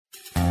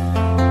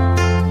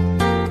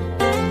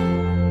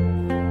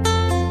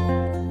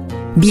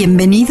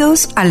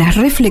Bienvenidos a las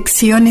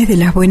Reflexiones de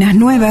las Buenas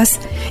Nuevas,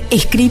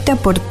 escrita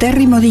por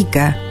Terry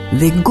Modica,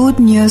 de Good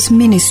News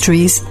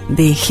Ministries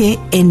de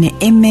gnm-es.org.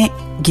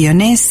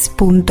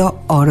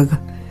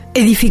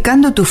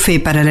 Edificando tu fe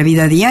para la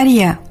vida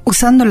diaria,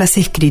 usando las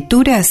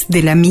escrituras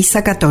de la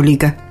Misa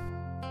Católica.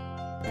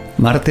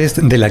 Martes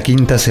de la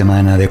quinta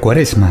semana de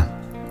Cuaresma.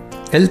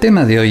 El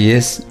tema de hoy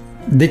es: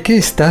 ¿de qué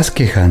estás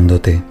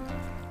quejándote?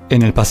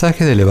 En el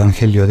pasaje del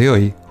Evangelio de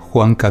hoy,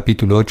 Juan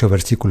capítulo 8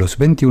 versículos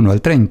 21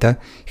 al 30,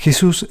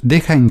 Jesús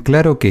deja en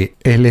claro que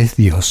Él es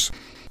Dios.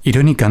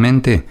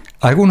 Irónicamente,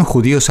 algunos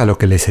judíos a lo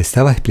que les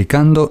estaba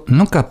explicando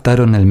no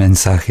captaron el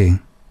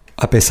mensaje.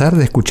 A pesar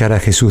de escuchar a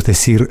Jesús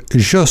decir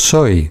 «Yo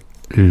soy»,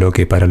 lo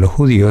que para los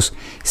judíos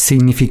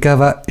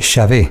significaba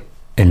Yahvé,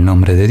 el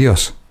nombre de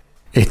Dios.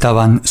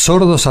 Estaban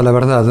sordos a la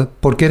verdad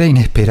porque era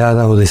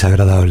inesperada o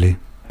desagradable.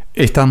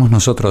 ¿Estamos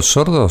nosotros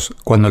sordos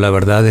cuando la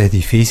verdad es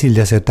difícil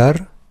de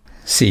aceptar?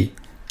 Sí.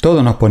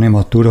 Todos nos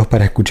ponemos duros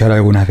para escuchar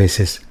algunas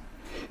veces.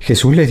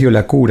 Jesús les dio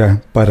la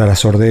cura para la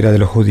sordera de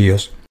los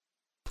judíos.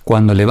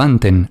 Cuando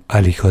levanten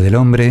al Hijo del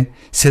Hombre,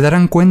 se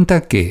darán cuenta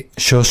que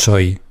yo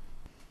soy.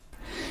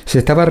 Se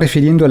estaba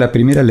refiriendo a la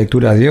primera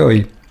lectura de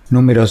hoy,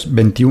 Números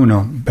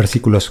 21,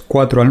 versículos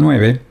 4 al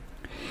 9,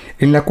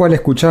 en la cual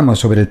escuchamos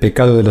sobre el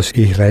pecado de los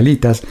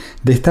israelitas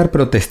de estar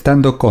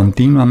protestando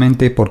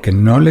continuamente porque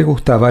no les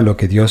gustaba lo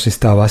que Dios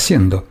estaba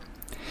haciendo.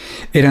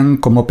 Eran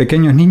como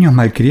pequeños niños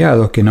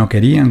malcriados que no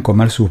querían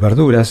comer sus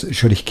verduras,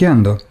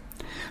 llorisqueando.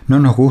 No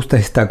nos gusta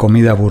esta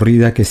comida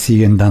aburrida que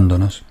siguen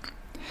dándonos.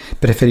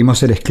 Preferimos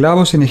ser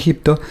esclavos en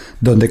Egipto,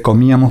 donde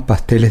comíamos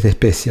pasteles de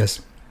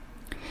especias.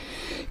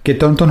 Qué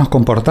tontos nos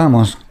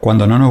comportamos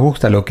cuando no nos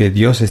gusta lo que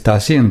Dios está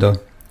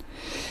haciendo.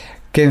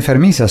 Qué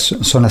enfermizas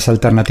son las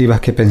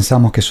alternativas que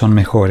pensamos que son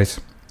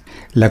mejores.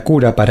 La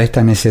cura para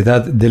esta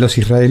necedad de los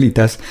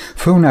israelitas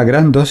fue una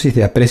gran dosis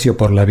de aprecio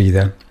por la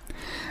vida.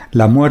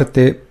 La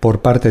muerte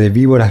por parte de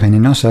víboras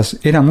venenosas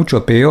era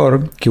mucho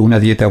peor que una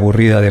dieta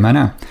aburrida de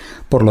maná,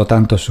 por lo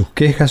tanto sus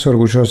quejas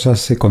orgullosas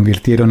se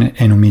convirtieron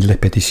en humildes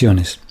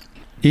peticiones.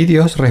 Y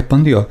Dios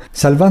respondió,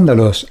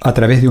 salvándolos a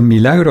través de un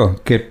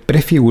milagro que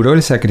prefiguró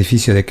el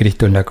sacrificio de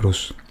Cristo en la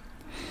cruz.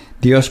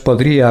 Dios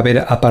podría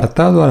haber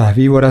apartado a las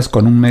víboras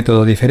con un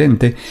método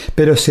diferente,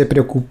 pero se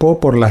preocupó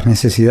por las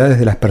necesidades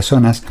de las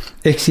personas,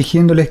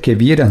 exigiéndoles que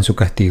vieran su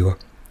castigo.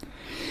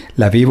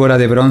 La víbora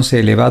de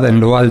bronce elevada en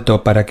lo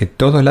alto para que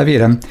todos la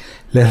vieran,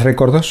 les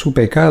recordó su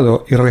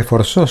pecado y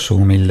reforzó su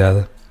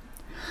humildad.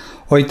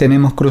 Hoy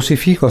tenemos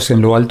crucifijos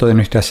en lo alto de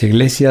nuestras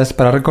iglesias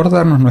para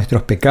recordarnos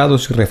nuestros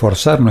pecados y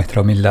reforzar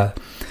nuestra humildad.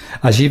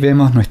 Allí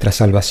vemos nuestra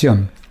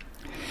salvación.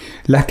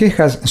 Las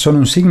quejas son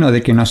un signo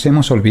de que nos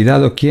hemos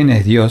olvidado quién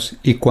es Dios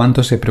y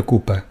cuánto se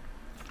preocupa.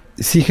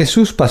 Si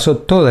Jesús pasó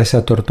toda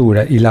esa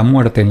tortura y la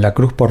muerte en la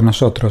cruz por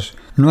nosotros,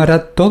 ¿no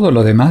hará todo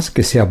lo demás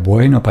que sea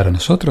bueno para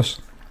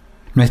nosotros?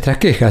 Nuestras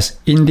quejas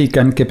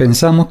indican que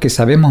pensamos que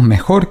sabemos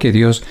mejor que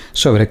Dios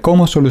sobre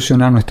cómo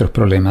solucionar nuestros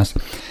problemas,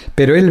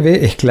 pero Él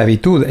ve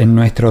esclavitud en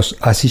nuestros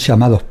así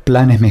llamados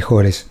planes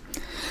mejores.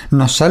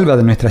 Nos salva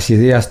de nuestras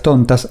ideas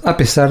tontas a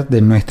pesar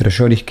de nuestro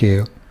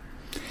llorisqueo.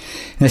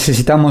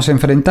 Necesitamos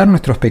enfrentar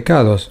nuestros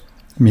pecados,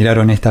 mirar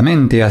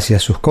honestamente hacia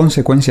sus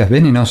consecuencias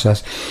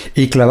venenosas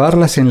y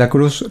clavarlas en la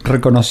cruz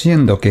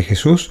reconociendo que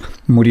Jesús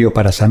murió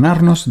para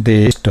sanarnos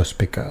de estos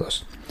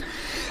pecados.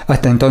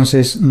 Hasta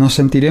entonces nos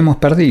sentiremos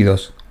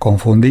perdidos,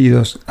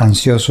 confundidos,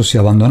 ansiosos y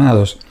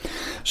abandonados.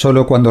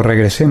 Solo cuando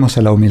regresemos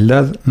a la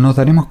humildad nos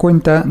daremos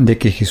cuenta de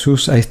que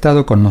Jesús ha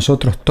estado con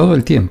nosotros todo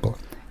el tiempo,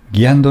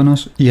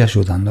 guiándonos y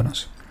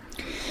ayudándonos.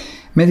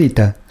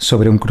 Medita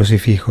sobre un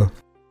crucifijo.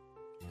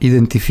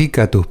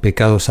 Identifica tus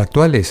pecados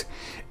actuales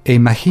e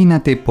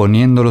imagínate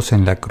poniéndolos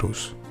en la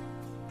cruz.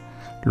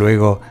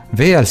 Luego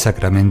ve al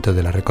sacramento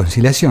de la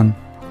reconciliación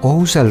o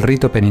usa el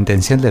rito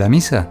penitencial de la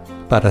misa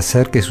para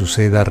hacer que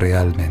suceda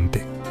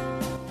realmente.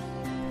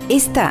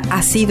 Esta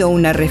ha sido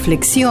una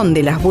reflexión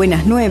de las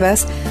Buenas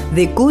Nuevas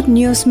de Good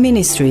News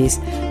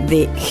Ministries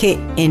de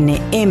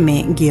gnm-es.org.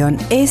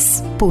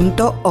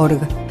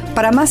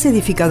 Para más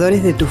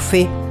edificadores de tu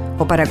fe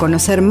o para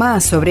conocer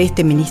más sobre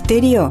este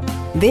ministerio,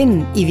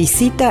 ven y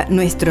visita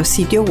nuestro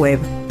sitio web.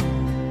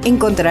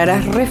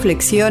 Encontrarás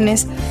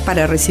reflexiones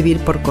para recibir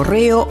por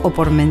correo o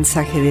por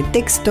mensaje de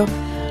texto,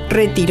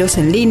 retiros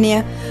en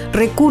línea,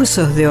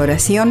 recursos de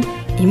oración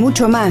y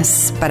mucho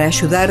más para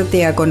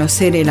ayudarte a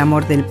conocer el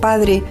amor del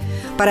Padre,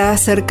 para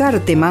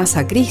acercarte más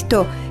a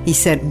Cristo y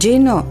ser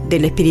lleno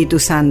del Espíritu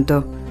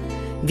Santo.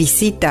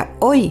 Visita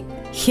hoy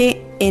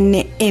gnm-es.org.